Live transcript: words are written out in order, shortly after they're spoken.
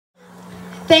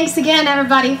Thanks again,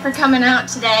 everybody, for coming out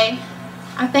today.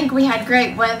 I think we had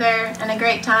great weather and a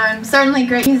great time, certainly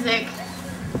great music.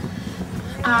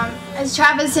 As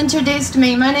Travis introduced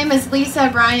me, my name is Lisa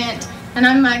Bryant, and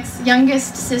I'm Mike's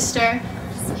youngest sister.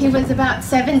 He was about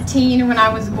 17 when I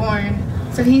was born,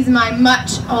 so he's my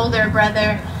much older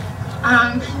brother.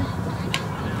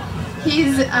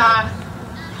 He's a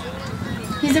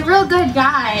real good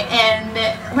guy,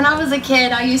 and when I was a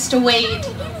kid, I used to wait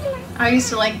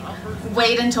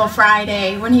until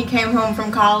Friday when he came home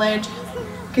from college,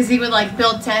 because he would like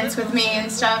build tents with me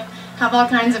and stuff, have all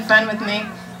kinds of fun with me.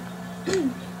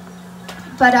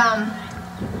 But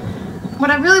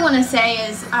what I really want to say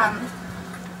is,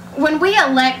 when we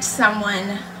elect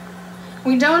someone,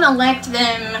 we don't elect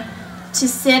them to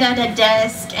sit at a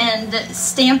desk and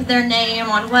stamp their name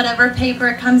on whatever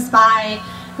paper comes by.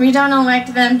 We don't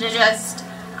elect them to just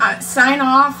sign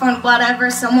off on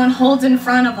whatever someone holds in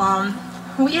front of them.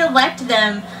 We elect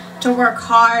them to work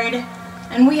hard,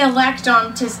 and we elect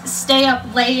them to stay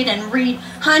up late and read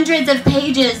hundreds of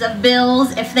pages of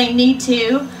bills if they need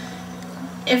to.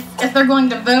 If they're going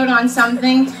to vote on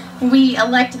something, we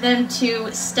elect them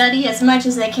to study as much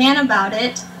as they can about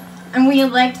it, and we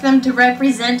elect them to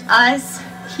represent us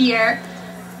here.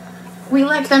 We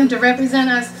elect them to represent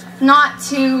us, not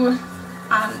to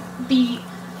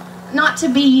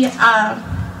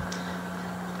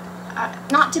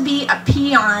be a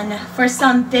peon for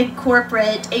some big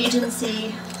corporate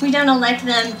agency. We don't elect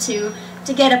them to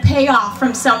get a payoff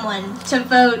from someone to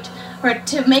vote or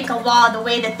to make a law the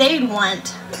way that they'd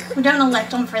want. We don't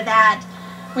elect them for that.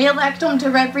 We elect them to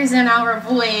represent our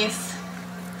voice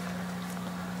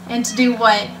and to do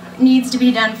what needs to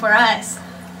be done for us.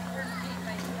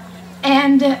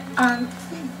 And a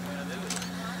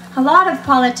lot of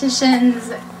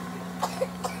politicians,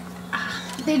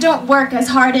 they don't work as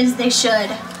hard as they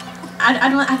should.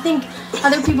 I think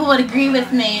other people would agree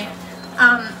with me.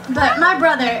 But my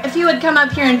brother, if you would come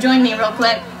up here and join me real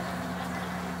quick.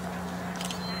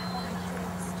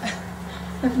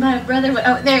 If my brother would,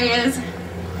 oh, there he is.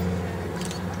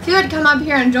 If you would come up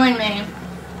here and join me.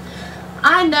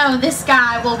 I know this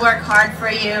guy will work hard for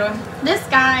you. This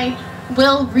guy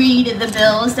will read the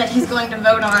bills that he's going to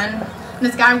vote on.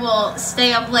 This guy will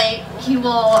stay up late. He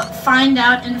will find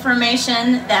out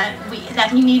information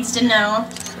that he needs to know,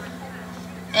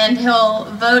 and he'll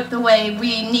vote the way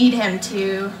we need him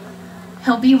to.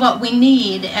 He'll be what we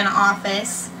need in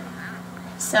office.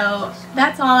 So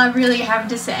that's all I really have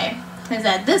to say, is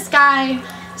that this guy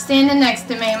standing next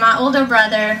to me, my older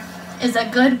brother, is a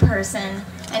good person,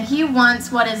 and he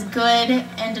wants what is good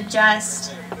and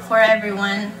just for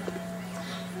everyone.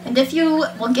 And if you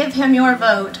will give him your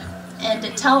vote, and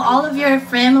tell all of your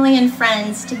family and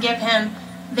friends to give him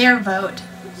their vote,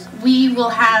 we will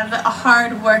have a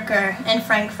hard worker in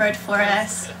Frankfurt for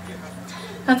us.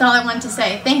 That's all I want to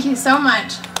say. Thank you so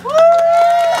much. Woo!